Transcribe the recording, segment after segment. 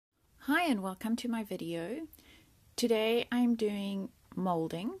Hi and welcome to my video. Today I'm doing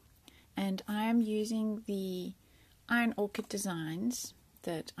molding and I am using the Iron Orchid Designs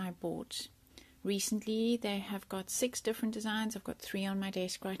that I bought recently. They have got 6 different designs. I've got 3 on my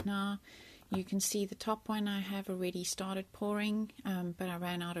desk right now. You can see the top one I have already started pouring, but I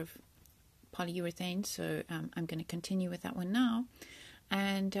ran out of polyurethane, so I'm going to continue with that one now.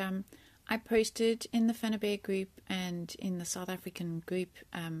 And I posted in the Finnebear group and in the South African group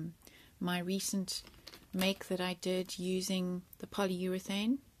my recent make that I did using the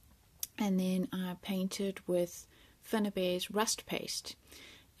polyurethane, and then I painted with Finnebear's rust paste,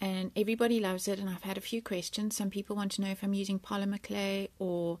 and everybody loves it. And I've had a few questions. Some people want to know if I'm using polymer clay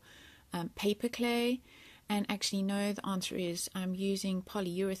or paper clay, and actually no, the answer is I'm using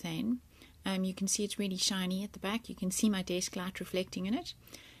polyurethane. You can see it's really shiny at the back. You can see my desk light reflecting in it.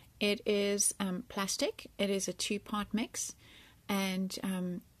 It is plastic. It is a 2-part mix, and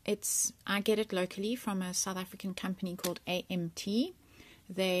I get it locally from a South African company called AMT.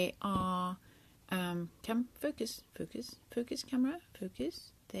 They are focus camera,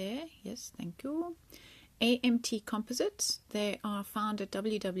 focus there. Yes, thank you. AMT Composites. They are found at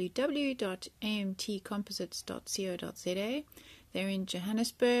www.amtcomposites.co.za. They're in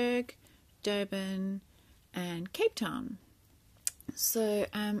Johannesburg, Durban, and Cape Town. So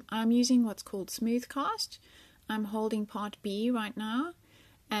I'm using what's called smooth cast. I'm holding part B right now,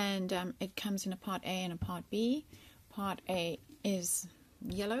 and it comes in a part A and a part B. Part A is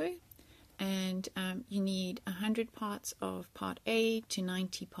yellow, and you need 100 parts of part A to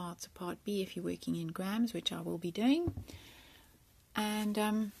 90 parts of part B if you're working in grams, which I will be doing. And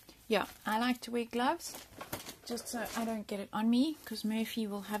yeah, I like to wear gloves just so I don't get it on me, because Murphy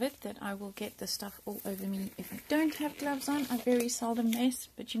will have it that I will get the stuff all over me if I don't have gloves on. I very seldom mess,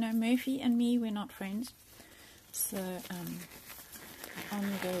 but you know, Murphy and me, we're not friends. So on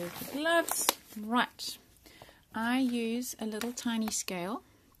we go with the gloves. Right, I use a little tiny scale.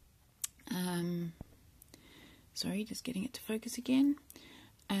 Sorry, just getting it to focus again.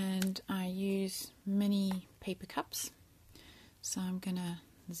 And I use mini paper cups. So I'm gonna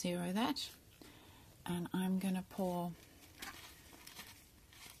zero that, and I'm gonna pour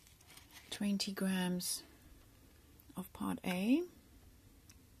 20 grams of part A.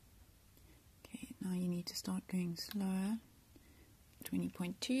 Okay, now you need to start going slower.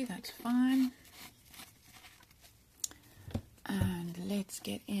 20.2, that's fine. And let's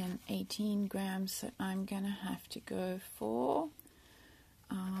get in 18 grams, so I'm gonna have to go for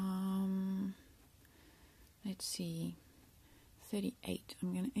let's see, 38.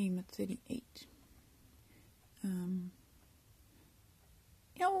 I'm going to aim at 38.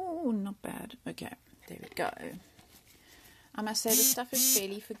 Oh, not bad. Okay, there we go. I must say the stuff is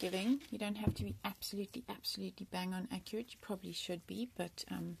fairly forgiving. You don't have to be absolutely bang on accurate. You probably should be, but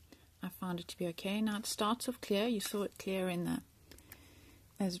I found it to be okay. Now it starts off clear. You saw it clear in the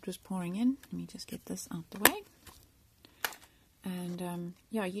as it was pouring in. Let me just get this out the way. And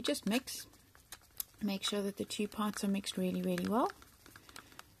yeah, you just mix. Make sure that the 2 parts are mixed really well,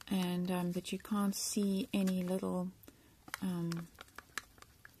 and that you can't see any little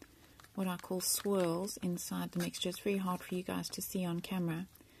what I call swirls inside the mixture. It's very hard for you guys to see on camera,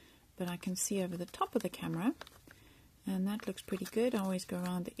 but I can see over the top of the camera, and that looks pretty good. I always go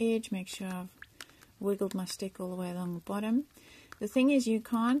around the edge, make sure I've wiggled my stick all the way along the bottom. The thing is, you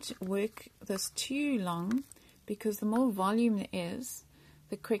can't work this too long, because the more volume there is,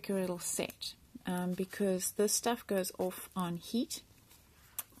 the quicker it'll set. Because this stuff goes off on heat,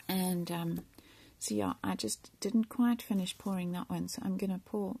 and so yeah, I just didn't quite finish pouring that one, so I'm going to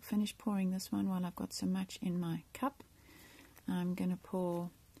finish pouring this one while I've got so much in my cup. I'm going to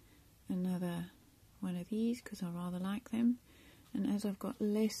pour another one of these because I rather like them, and as I've got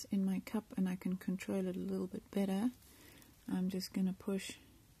less in my cup and I can control it a little bit better, I'm just going to push.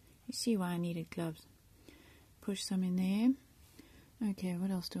 You see why I needed gloves. Push some in there. Okay, what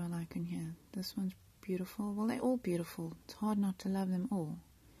else do I like in here? This one's beautiful. Well, they're all beautiful. It's hard not to love them all.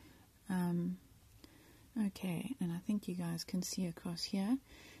 Okay, and I think you guys can see across here.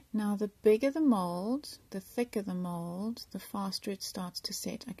 Now, the bigger the mold, the thicker the mold, the faster it starts to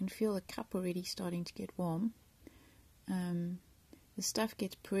set. I can feel the cup already starting to get warm. The stuff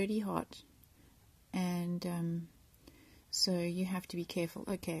gets pretty hot, and so you have to be careful.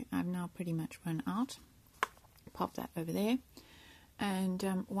 Okay, I've now pretty much run out. Pop that over there. And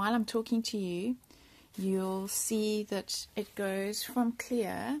while I'm talking to you, you'll see that it goes from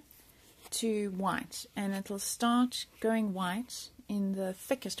clear to white, and it'll start going white in the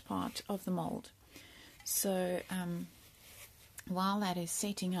thickest part of the mold. So while that is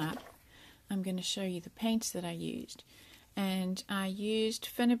setting up, I'm going to show you the paints that I used. and I used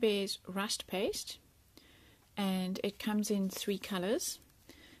Finnabare's rust paste, and it comes in 3 colors.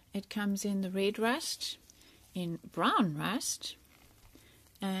 It comes in the red rust, in brown rust,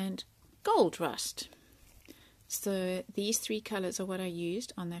 and gold rust. So these 3 colors are what I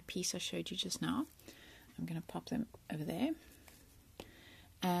used on that piece I showed you just now. I'm going to pop them over there,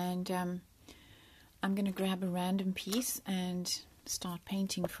 and I'm going to grab a random piece and start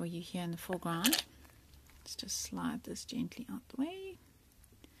painting for you here in the foreground. Let's just slide this gently out the way.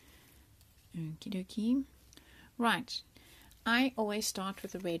 Okie dokie. Right, I always start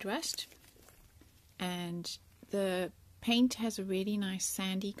with the red rust, and the paint has a really nice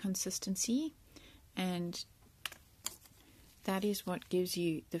sandy consistency, and that is what gives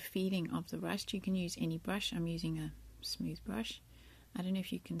you the feeling of the rust. You can use any brush. I'm using a smooth brush. I don't know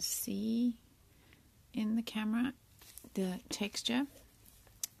if you can see in the camera the texture.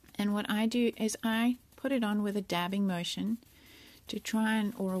 And what I do is I put it on with a dabbing motion to try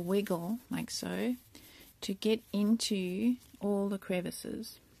and, or a wiggle like so, to get into all the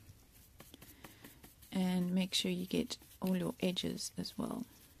crevices and make sure you get all your edges as well.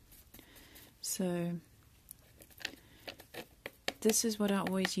 So this is what I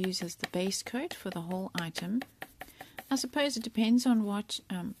always use as the base coat for the whole item. I suppose it depends on what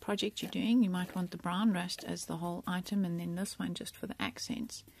project you're doing. You might want the brown rust as the whole item and then this one just for the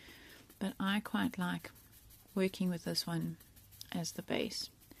accents. But I quite like working with this one as the base.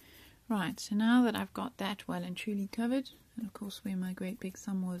 Right, so now that I've got that well and truly covered, and of course where my great big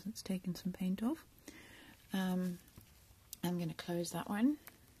thumb was, it's taken some paint off. I'm going to close that one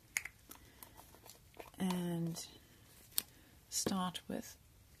and start with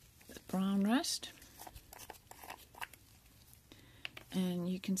the brown rust. And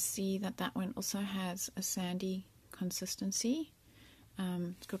you can see that that one also has a sandy consistency.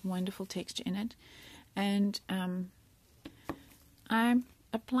 It's got wonderful texture in it. And I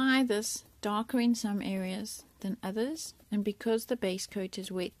apply this darker in some areas than others. And because the base coat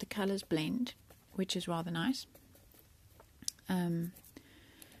is wet, the colors blend, which is rather nice.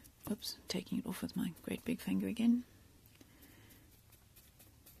 Oops, taking it off with my great big finger again.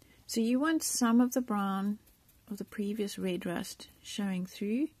 So you want some of the brown of the previous red rust showing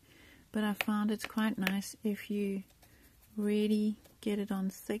through, but I found it's quite nice if you really get it on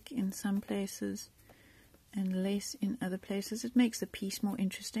thick in some places and less in other places. It makes the piece more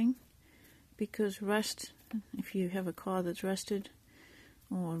interesting, because rust, if you have a car that's rusted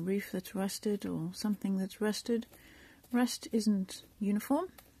or a roof that's rusted or something that's rusted, rust isn't uniform.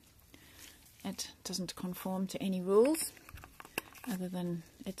 It doesn't conform to any rules other than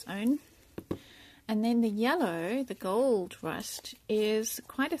its own. And then the yellow, the gold rust, is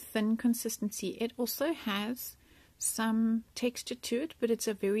quite a thin consistency. It also has some texture to it, but it's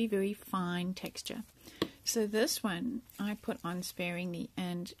a very, very fine texture. So this one I put on sparingly,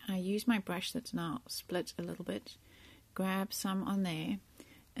 and I use my brush that's now split a little bit, grab some on there,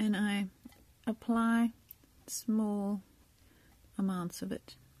 and I apply small amounts of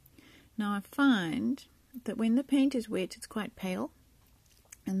it. Now I find that when the paint is wet, it's quite pale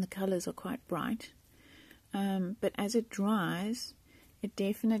and the colors are quite bright. But as it dries, it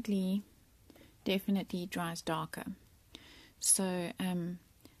definitely dries darker. So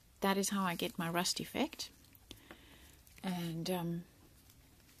that is how I get my rust effect. And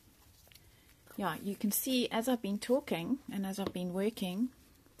yeah, you can see as I've been talking and as I've been working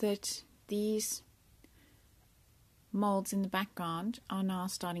that these molds in the background are now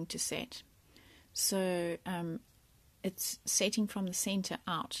starting to set. So it's setting from the center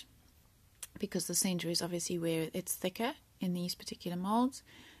out, because the center is obviously where it's thicker in these particular molds,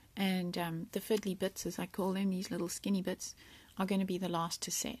 and the fiddly bits, as I call them, these little skinny bits, are going to be the last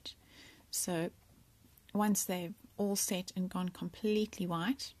to set. So once they've all set and gone completely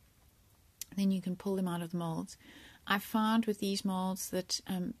white, then you can pull them out of the molds. I found with these molds that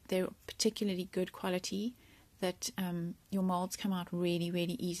they're particularly good quality, that your molds come out really,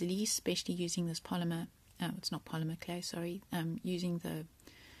 really easily, especially using this polymer, it's not polymer clay, sorry, using the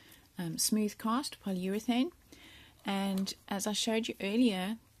smooth cast polyurethane. And as I showed you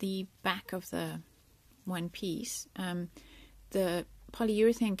earlier, the back of the one piece, the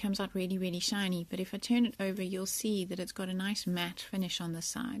polyurethane comes out really, really shiny, but if I turn it over, you'll see that it's got a nice matte finish on the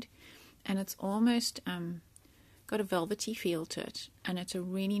side, and it's almost got a velvety feel to it, and it's a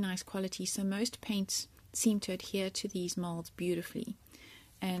really nice quality. So most paints seem to adhere to these molds beautifully.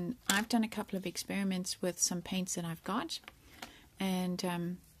 And I've done a couple of experiments with some paints that I've got,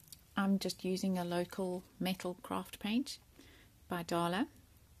 and I'm just using a local metal craft paint by Darla,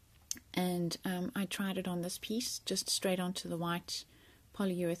 and I tried it on this piece just straight onto the white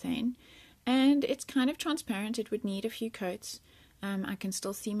polyurethane, and it's kind of transparent. It would need a few coats. I can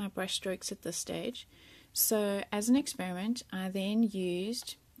still see my brush strokes at this stage. So as an experiment, I then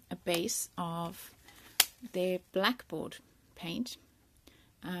used a base of their blackboard paint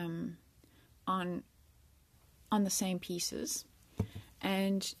on the same pieces,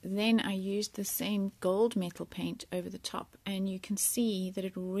 and then I used the same gold metal paint over the top, and you can see that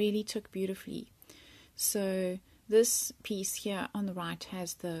it really took beautifully. So this piece here on the right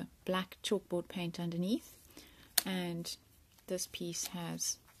has the black chalkboard paint underneath, and this piece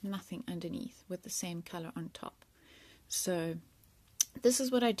has nothing underneath with the same color on top. So this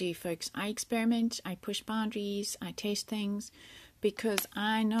is what I do, folks. I experiment, I push boundaries, I taste things, because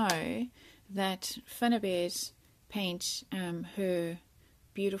I know that Finnabear's paint, her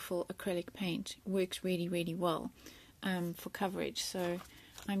beautiful acrylic paint, works really, really well for coverage. So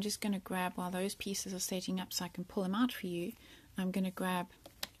I'm just going to grab, while those pieces are setting up so I can pull them out for you, I'm going to grab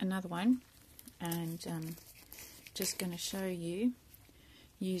another one and just going to show you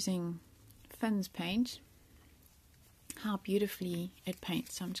using Finn's paint how beautifully it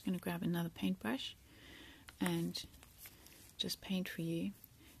paints. So I'm just going to grab another paintbrush and just paint for you.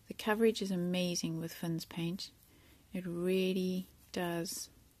 The coverage is amazing with Finn's paint. It really does.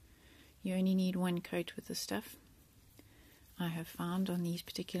 You only need one coat with the stuff, I have found, on these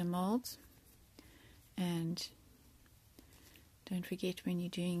particular molds. And don't forget, when you're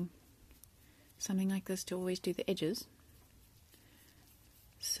doing something like this, to always do the edges.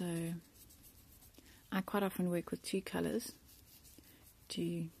 So I quite often work with two colors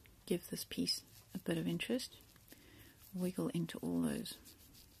to give this piece a bit of interest. Wiggle into all those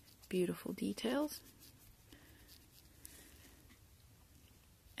beautiful details.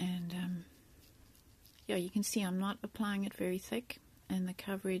 And yeah, you can see I'm not applying it very thick, and the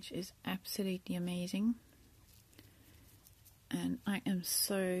coverage is absolutely amazing. And I am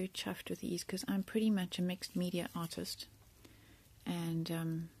so chuffed with these, because I'm pretty much a mixed media artist,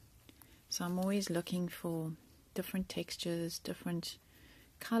 and so I'm always looking for different textures, different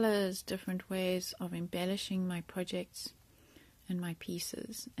colors, different ways of embellishing my projects and my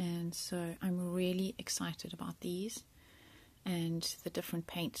pieces. And so I'm really excited about these and the different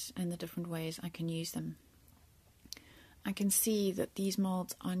paints and the different ways I can use them. I can see that these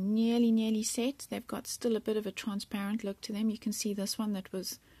molds are nearly set. They've got still a bit of a transparent look to them. You can see this one that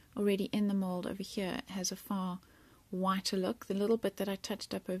was already in the mold over here has a far whiter look. The little bit that I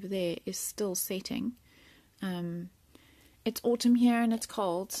touched up over there is still setting. It's autumn here and it's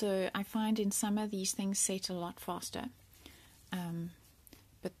cold, so I find in summer these things set a lot faster.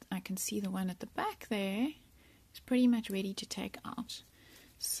 But I can see the one at the back there is pretty much ready to take out.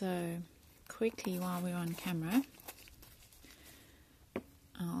 So quickly, while we're on camera,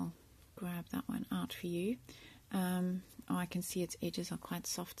 I'll grab that one out for you. Oh, I can see its edges are quite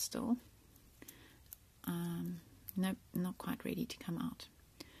soft still. Nope, not quite ready to come out.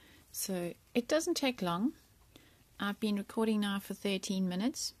 So it doesn't take long. I've been recording now for 13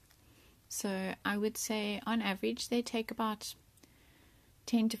 minutes. So I would say on average they take about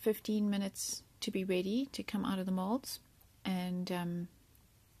 10 to 15 minutes to be ready to come out of the molds. And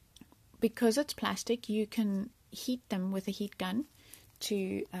because it's plastic, you can heat them with a heat gun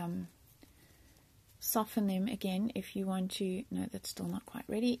to soften them again if you want to. No, that's still not quite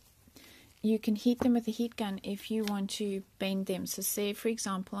ready. You can heat them with a heat gun if you want to bend them. So say, for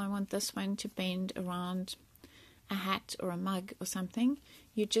example, I want this one to bend around a hat or a mug or something.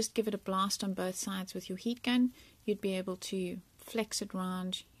 You just give it a blast on both sides with your heat gun. You'd be able to flex it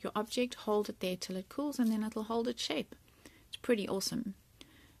around your object, hold it there till it cools, and then it'll hold its shape. It's pretty awesome.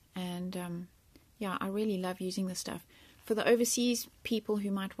 And yeah, I really love using this stuff. For the overseas people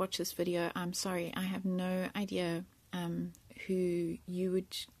who might watch this video, I'm sorry, I have no idea who you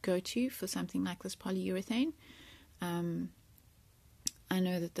would go to for something like this polyurethane. I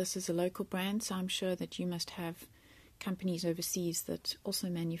know that this is a local brand, so I'm sure that you must have companies overseas that also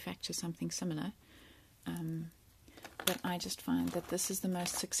manufacture something similar. But I just find that this is the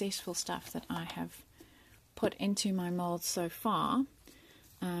most successful stuff that I have put into my molds so far.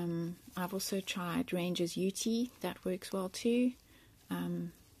 I've also tried Ranger's UT, that works well too.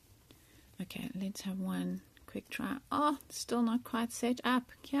 Okay, let's have one quick try. Oh, still not quite set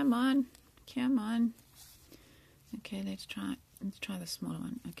up. Come on, come on. Okay, let's try the smaller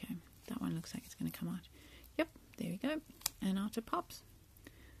one. Okay, that one looks like it's going to come out. Yep, there we go. And out it pops.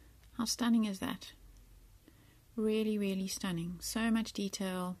 How stunning is that? Really, really stunning. So much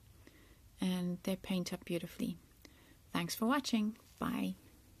detail, and they paint up beautifully. Thanks for watching. Bye.